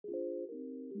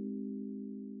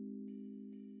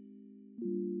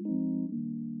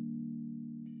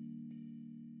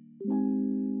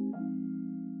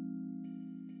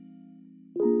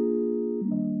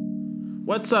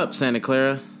What's up, Santa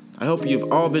Clara? I hope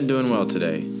you've all been doing well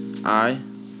today. I,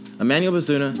 Amanuel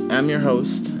Bizuneh, am your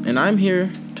host, and I'm here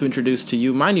to introduce to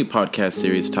you my new podcast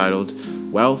series titled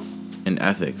Wealth and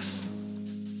Ethics.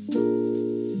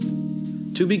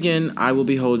 To begin, I will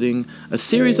be holding a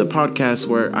series of podcasts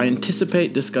where I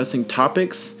anticipate discussing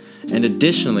topics and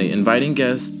additionally inviting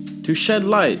guests to shed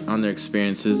light on their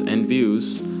experiences and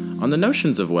views on the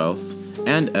notions of wealth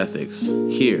and ethics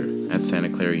here at Santa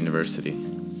Clara University.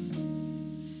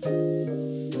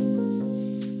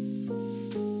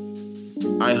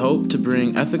 I hope to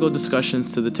bring ethical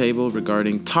discussions to the table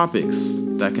regarding topics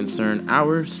that concern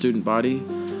our student body.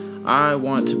 I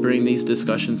want to bring these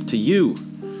discussions to you,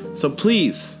 so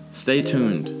please stay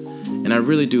tuned, and I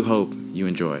really do hope you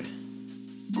enjoy.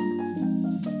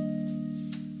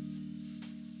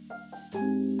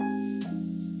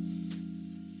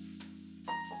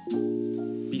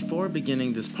 Before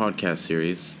beginning this podcast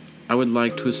series, I would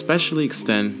like to especially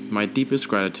extend my deepest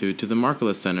gratitude to the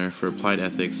Markula Center for Applied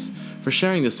Ethics for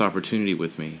sharing this opportunity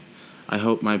with me. I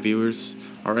hope my viewers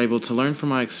are able to learn from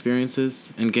my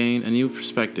experiences and gain a new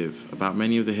perspective about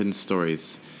many of the hidden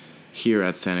stories here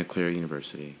at Santa Clara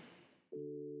University.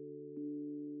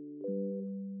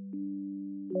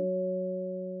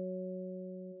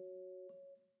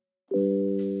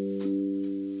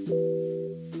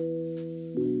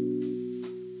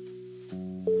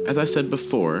 As I said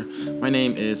before, my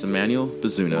name is Amanuel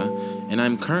Bizuneh, and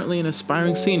I'm currently an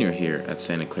aspiring senior here at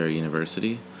Santa Clara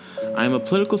University. I am a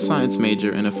political science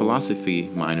major and a philosophy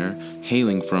minor,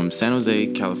 hailing from San Jose,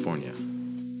 California.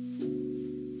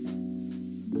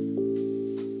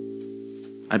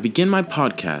 I begin my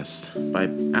podcast by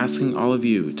asking all of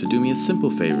you to do me a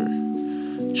simple favor,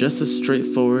 just as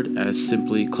straightforward as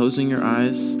simply closing your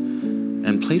eyes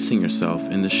and placing yourself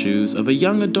in the shoes of a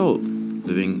young adult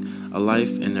living a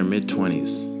life in their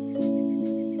mid-20s.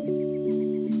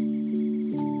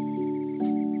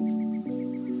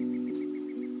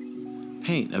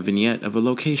 Paint a vignette of a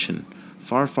location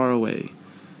far, far away,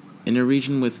 in a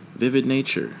region with vivid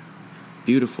nature,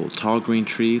 beautiful tall green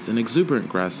trees and exuberant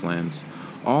grasslands,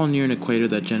 all near an equator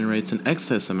that generates an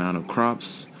excess amount of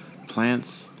crops,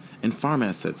 plants, and farm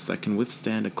assets that can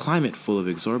withstand a climate full of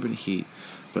exorbitant heat,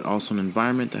 but also an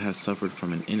environment that has suffered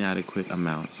from an inadequate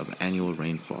amount of annual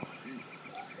rainfall.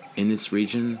 In this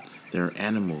region, there are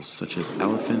animals such as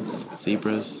elephants,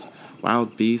 zebras,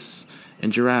 wild beasts,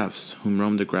 and giraffes whom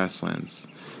roam the grasslands.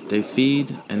 They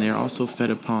feed, and they are also fed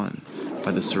upon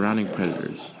by the surrounding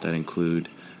predators that include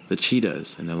the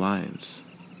cheetahs and the lions.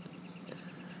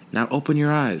 Now open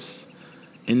your eyes.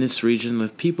 In this region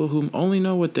live people whom only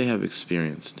know what they have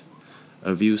experienced.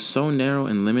 A view so narrow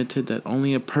and limited that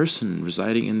only a person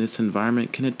residing in this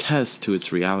environment can attest to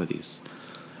its realities.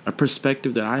 A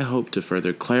perspective that I hope to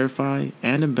further clarify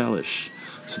and embellish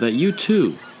so that you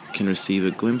too can receive a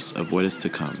glimpse of what is to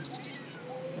come.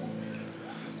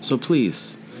 So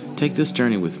please, take this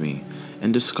journey with me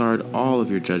and discard all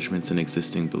of your judgments and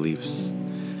existing beliefs.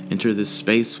 Enter this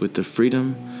space with the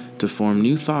freedom to form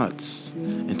new thoughts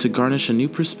and to garnish a new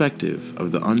perspective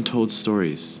of the untold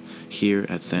stories here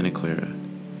at Santa Clara.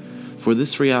 For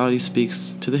this reality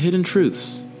speaks to the hidden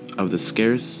truths of the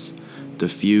scarce, the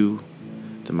few,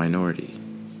 the minority.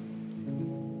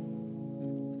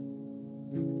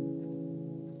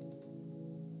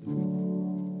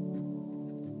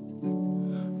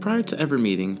 Prior to ever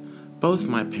meeting, both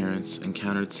my parents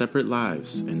encountered separate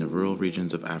lives in the rural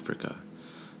regions of Africa.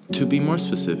 To be more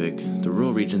specific, the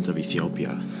rural regions of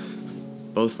Ethiopia.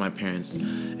 Both my parents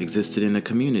existed in a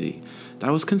community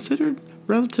that was considered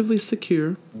relatively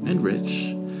secure and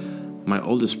rich. My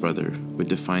oldest brother would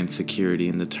define security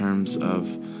in the terms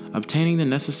of obtaining the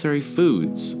necessary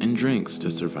foods and drinks to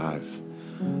survive.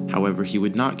 However, he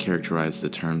would not characterize the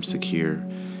term secure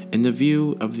in the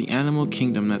view of the animal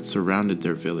kingdom that surrounded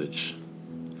their village.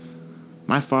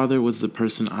 My father was the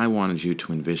person I wanted you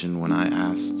to envision when I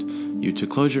asked you to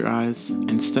close your eyes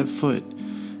and step foot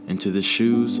into the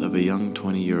shoes of a young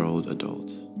 20-year-old adult.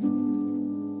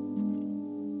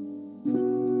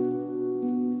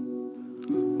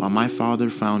 While my father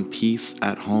found peace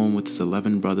at home with his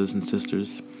 11 brothers and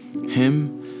sisters,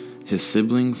 him, his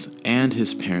siblings, and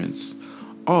his parents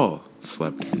all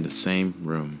slept in the same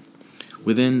room,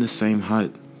 within the same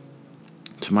hut.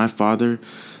 To my father,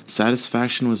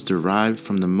 satisfaction was derived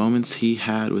from the moments he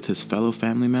had with his fellow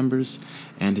family members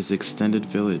and his extended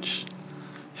village.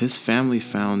 His family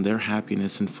found their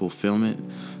happiness and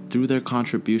fulfillment through their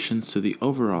contributions to the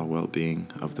overall well-being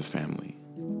of the family.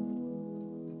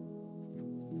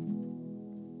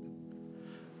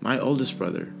 my oldest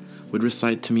brother would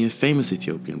recite to me a famous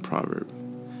Ethiopian proverb.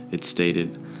 It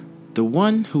stated, "The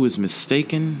one who is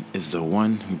mistaken is the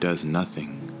one who does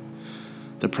nothing."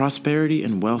 The prosperity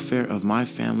and welfare of my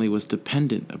family was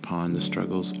dependent upon the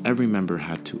struggles every member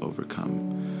had to overcome,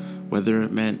 whether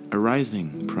it meant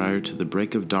arising prior to the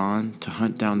break of dawn to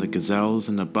hunt down the gazelles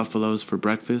and the buffaloes for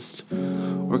breakfast,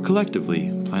 or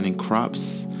collectively planting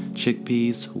crops,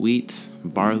 chickpeas, wheat,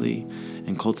 barley,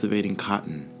 and cultivating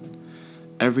cotton.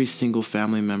 Every single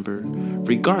family member,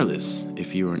 regardless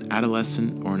if you were an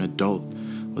adolescent or an adult,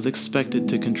 was expected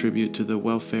to contribute to the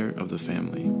welfare of the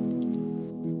family.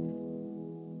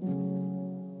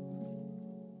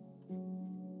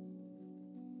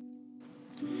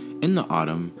 In the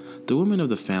autumn, the women of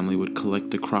the family would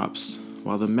collect the crops,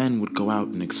 while the men would go out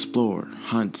and explore,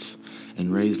 hunt,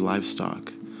 and raise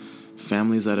livestock.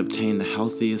 Families that obtained the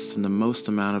healthiest and the most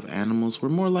amount of animals were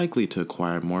more likely to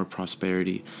acquire more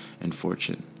prosperity and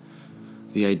fortune.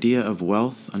 The idea of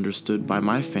wealth understood by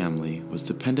my family was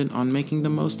dependent on making the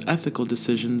most ethical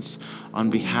decisions on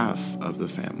behalf of the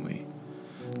family.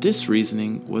 This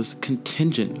reasoning was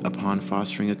contingent upon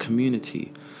fostering a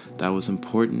community that was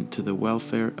important to the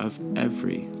welfare of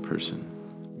every person.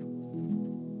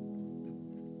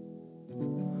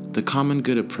 The common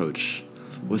good approach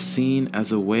was seen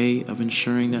as a way of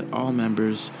ensuring that all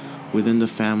members within the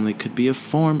family could be a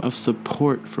form of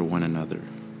support for one another.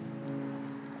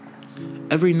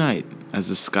 Every night, as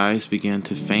the skies began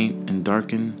to faint and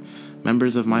darken,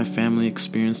 members of my family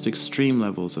experienced extreme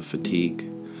levels of fatigue.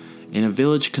 In a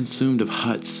village consumed of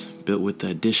huts built with the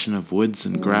addition of woods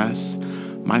and grass,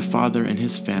 my father and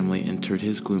his family entered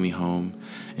his gloomy home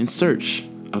in search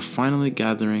of finally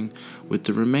gathering with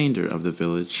the remainder of the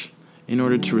village in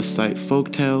order to recite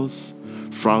folk tales,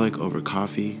 frolic over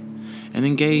coffee, and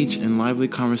engage in lively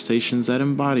conversations that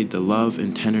embodied the love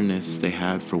and tenderness they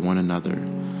had for one another.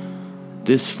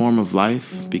 This form of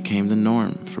life became the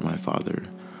norm for my father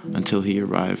until he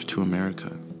arrived to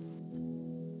America.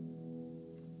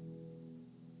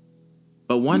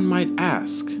 But one might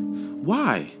ask,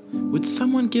 why would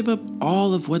someone give up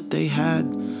all of what they had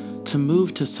to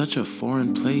move to such a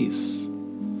foreign place?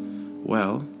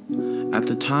 Well, at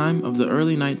the time of the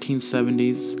early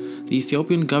 1970s, the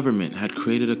Ethiopian government had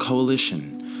created a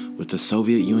coalition with the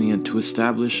Soviet Union to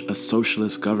establish a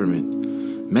socialist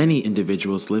government. Many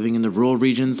individuals living in the rural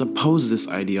regions opposed this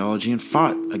ideology and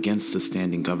fought against the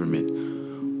standing government.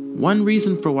 One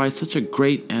reason for why such a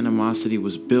great animosity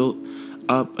was built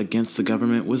up against the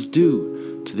government was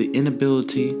due to the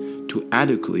inability to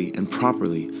adequately and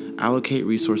properly allocate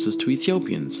resources to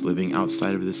Ethiopians living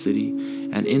outside of the city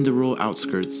and in the rural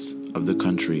outskirts of the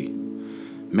country.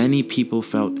 Many people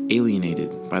felt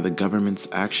alienated by the government's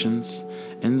actions,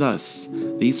 and thus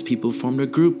these people formed a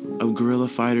group of guerrilla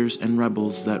fighters and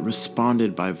rebels that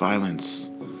responded by violence.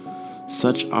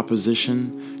 Such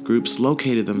opposition groups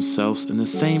located themselves in the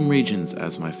same regions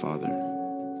as my father.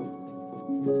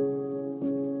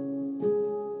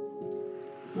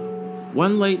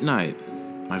 One late night,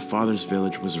 my father's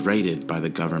village was raided by the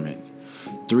government.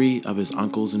 3 of his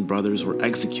uncles and brothers were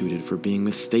executed for being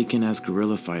mistaken as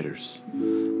guerrilla fighters.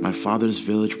 My father's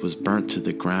village was burnt to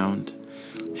the ground.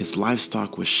 His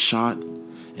livestock was shot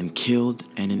and killed,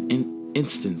 and in an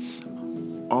instant,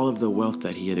 all of the wealth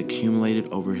that he had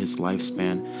accumulated over his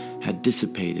lifespan had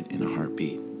dissipated in a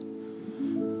heartbeat.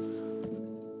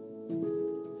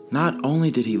 Not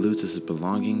only did he lose his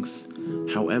belongings,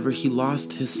 however, he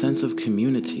lost his sense of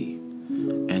community,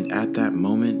 and at that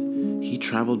moment, he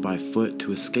traveled by foot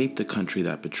to escape the country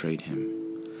that betrayed him.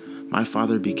 My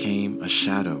father became a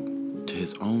shadow to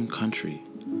his own country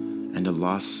and a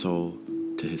lost soul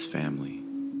to his family.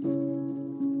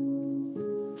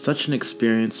 Such an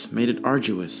experience made it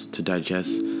arduous to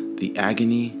digest the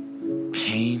agony,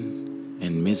 pain,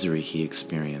 and misery he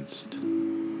experienced.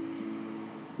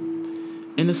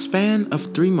 In a span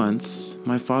of 3 months,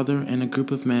 my father and a group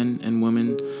of men and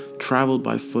women traveled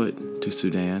by foot to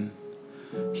Sudan.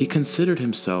 He considered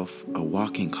himself a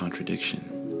walking contradiction.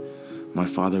 My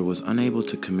father was unable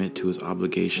to commit to his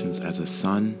obligations as a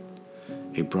son,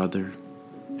 a brother,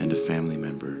 and a family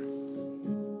member.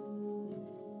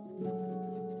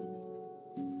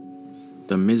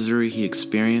 The misery he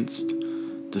experienced,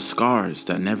 the scars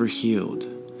that never healed,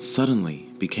 suddenly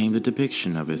became the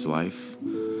depiction of his life.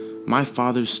 My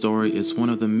father's story is one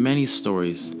of the many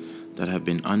stories that have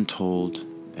been untold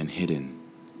and hidden.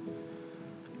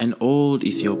 An old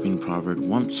Ethiopian proverb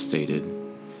once stated,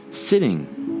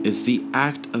 "Sitting is the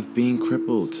act of being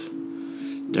crippled."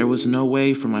 There was no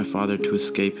way for my father to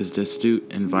escape his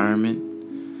destitute environment,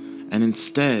 and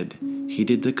instead, he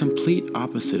did the complete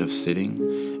opposite of sitting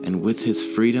and with his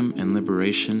freedom and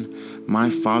liberation, my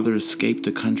father escaped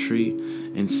the country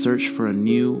in search for a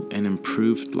new and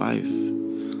improved life,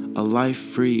 a life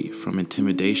free from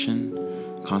intimidation,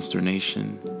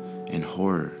 consternation, and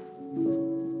horror.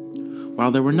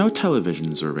 While there were no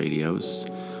televisions or radios,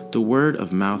 the word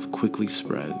of mouth quickly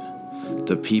spread.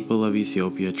 The people of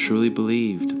Ethiopia truly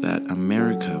believed that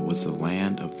America was the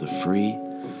land of the free,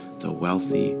 the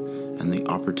wealthy, and the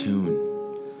opportune.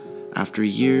 After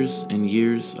years and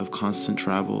years of constant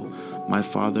travel, my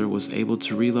father was able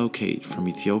to relocate from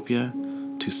Ethiopia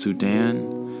to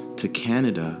Sudan to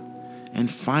Canada, and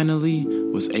finally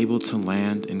was able to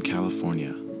land in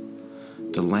California,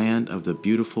 the land of the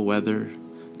beautiful weather,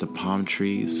 the palm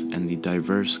trees, and the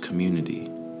diverse community.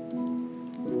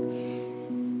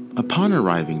 Upon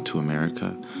arriving to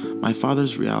America, my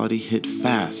father's reality hit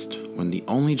fast when the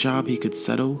only job he could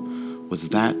settle was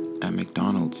that at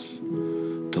McDonald's.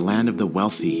 The land of the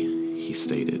wealthy, he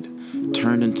stated,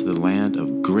 turned into the land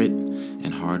of grit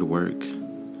and hard work.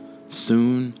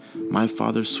 Soon, my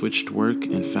father switched work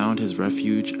and found his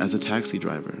refuge as a taxi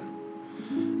driver.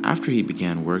 After he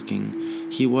began working,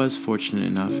 he was fortunate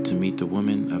enough to meet the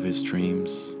woman of his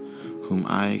dreams, whom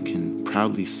I can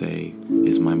proudly say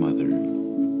is my mother.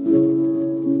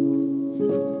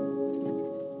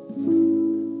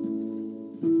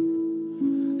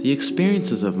 The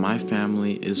experiences of my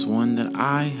family is one that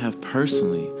I have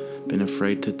personally been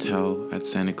afraid to tell at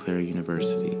Santa Clara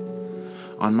University.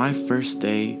 On my first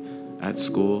day at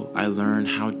school, I learned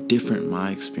how different my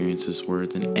experiences were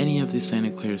than any of the Santa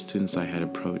Clara students I had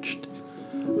approached.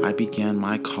 I began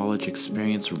my college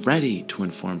experience ready to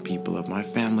inform people of my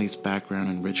family's background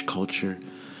and rich culture.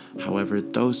 However,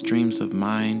 those dreams of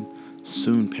mine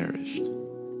soon perished.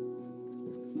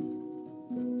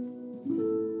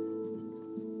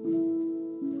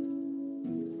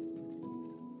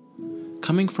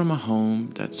 Coming from a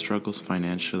home that struggles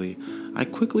financially, I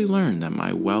quickly learned that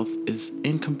my wealth is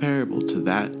incomparable to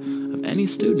that of any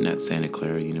student at Santa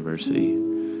Clara University.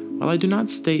 While I do not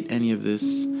state any of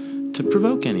this to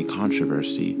provoke any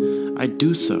controversy, I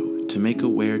do so to make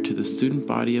aware to the student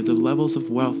body of the levels of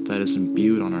wealth that is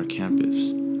imbued on our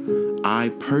campus. I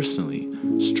personally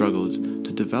struggled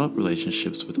to develop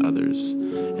relationships with others,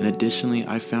 and additionally,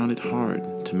 I found it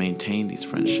hard to maintain these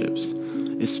friendships,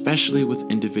 especially with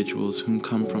individuals whom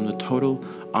come from the total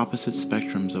opposite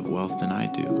spectrums of wealth than I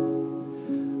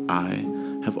do. I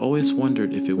have always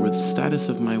wondered if it were the status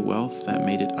of my wealth that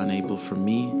made it unable for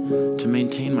me to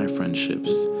maintain my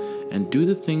friendships and do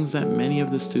the things that many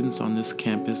of the students on this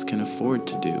campus can afford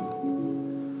to do.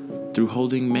 Through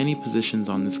holding many positions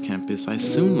on this campus, I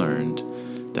soon learned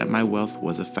that my wealth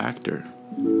was a factor,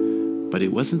 but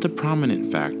it wasn't a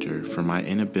prominent factor for my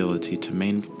inability to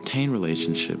maintain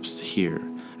relationships here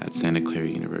at Santa Clara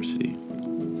University.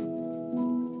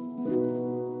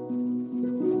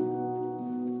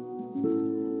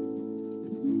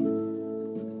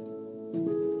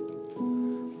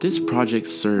 This project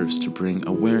serves to bring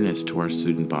awareness to our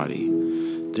student body.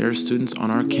 There are students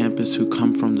on our campus who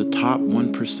come from the top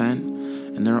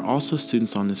 1%, and there are also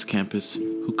students on this campus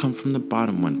who come from the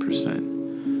bottom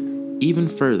 1%. Even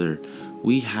further,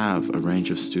 we have a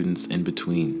range of students in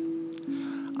between.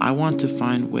 I want to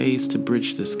find ways to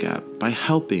bridge this gap by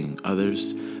helping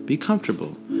others be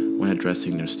comfortable when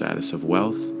addressing their status of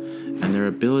wealth and their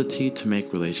ability to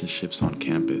make relationships on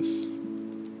campus.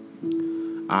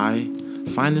 I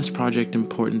find this project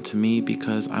important to me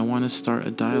because I want to start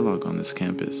a dialogue on this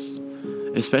campus,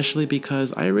 especially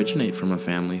because I originate from a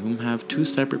family whom have two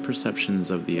separate perceptions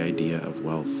of the idea of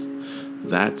wealth,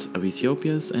 that of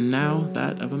Ethiopia's and now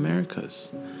that of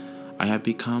America's. I have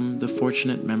become the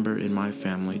fortunate member in my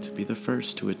family to be the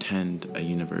first to attend a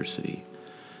university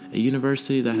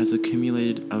that has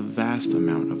accumulated a vast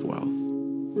amount of wealth.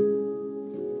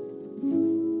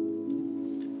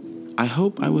 I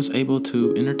hope I was able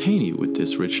to entertain you with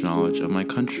this rich knowledge of my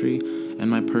country and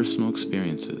my personal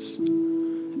experiences.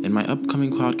 In my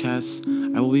upcoming podcasts,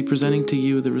 I will be presenting to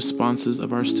you the responses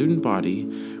of our student body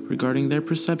regarding their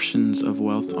perceptions of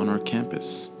wealth on our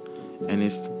campus, and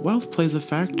if wealth plays a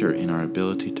factor in our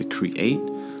ability to create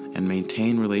and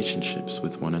maintain relationships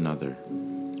with one another.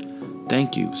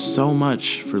 Thank you so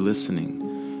much for listening,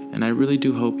 and I really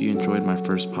do hope you enjoyed my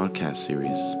first podcast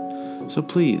series. So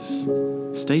please,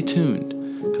 stay tuned,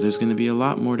 because there's going to be a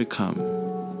lot more to come.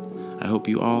 I hope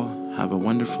you all have a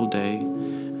wonderful day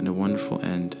and a wonderful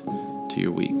end to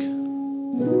your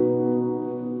week.